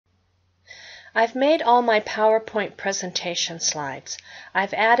I've made all my PowerPoint presentation slides.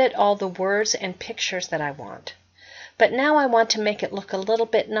 I've added all the words and pictures that I want. But now I want to make it look a little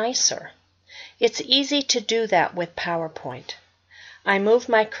bit nicer. It's easy to do that with PowerPoint. I move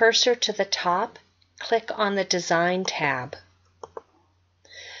my cursor to the top, click on the Design tab.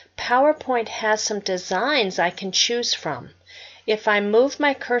 PowerPoint has some designs I can choose from. If I move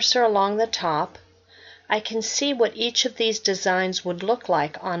my cursor along the top, I can see what each of these designs would look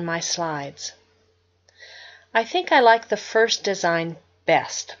like on my slides. I think I like the first design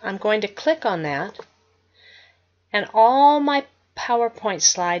best. I'm going to click on that, and all my PowerPoint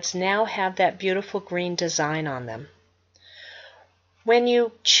slides now have that beautiful green design on them. When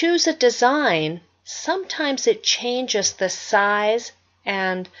you choose a design, sometimes it changes the size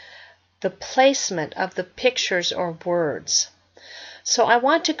and the placement of the pictures or words. So I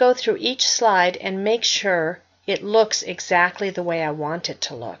want to go through each slide and make sure it looks exactly the way I want it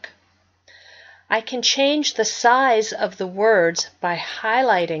to look. I can change the size of the words by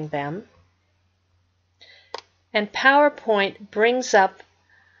highlighting them, and PowerPoint brings up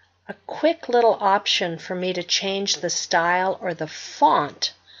a quick little option for me to change the style or the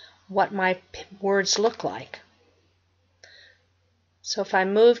font, what my words look like. So if I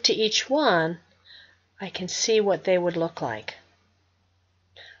move to each one, I can see what they would look like.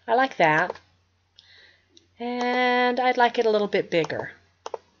 I like that, and I'd like it a little bit bigger.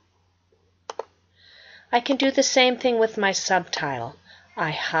 I can do the same thing with my subtitle.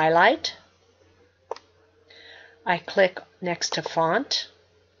 I highlight, I click next to font,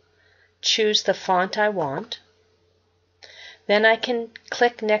 choose the font I want, then I can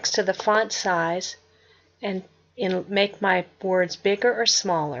click next to the font size and make my words bigger or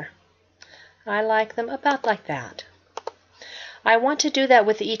smaller. I like them about like that. I want to do that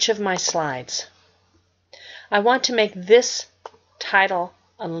with each of my slides. I want to make this title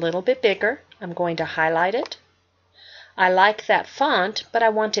a little bit bigger. I'm going to highlight it. I like that font, but I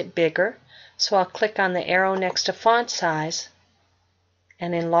want it bigger, so I'll click on the arrow next to font size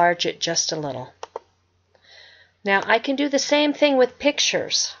and enlarge it just a little. Now I can do the same thing with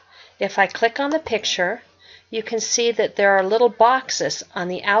pictures. If I click on the picture, you can see that there are little boxes on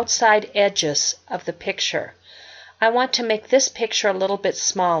the outside edges of the picture. I want to make this picture a little bit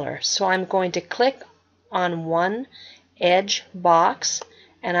smaller, so I'm going to click on one edge box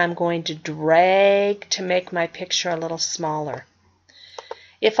and I'm going to drag to make my picture a little smaller.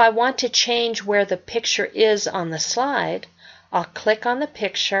 If I want to change where the picture is on the slide, I'll click on the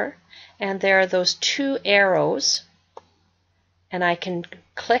picture and there are those two arrows, and I can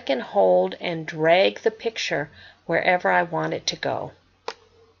click and hold and drag the picture wherever I want it to go.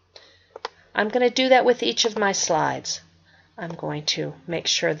 I'm going to do that with each of my slides. I'm going to make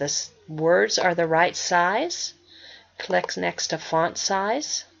sure the words are the right size, click next to font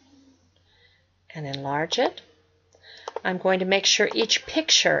size and enlarge it. I'm going to make sure each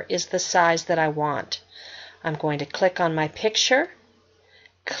picture is the size that I want. I'm going to click on my picture,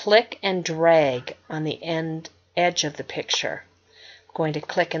 click and drag on the edge of the picture. I'm going to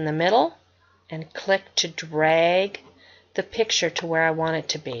click in the middle and click to drag the picture to where I want it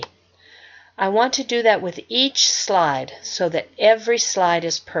to be. I want to do that with each slide so that every slide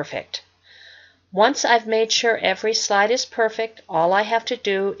is perfect. Once I've made sure every slide is perfect, all I have to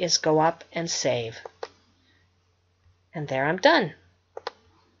do is go up and save. And there I'm done.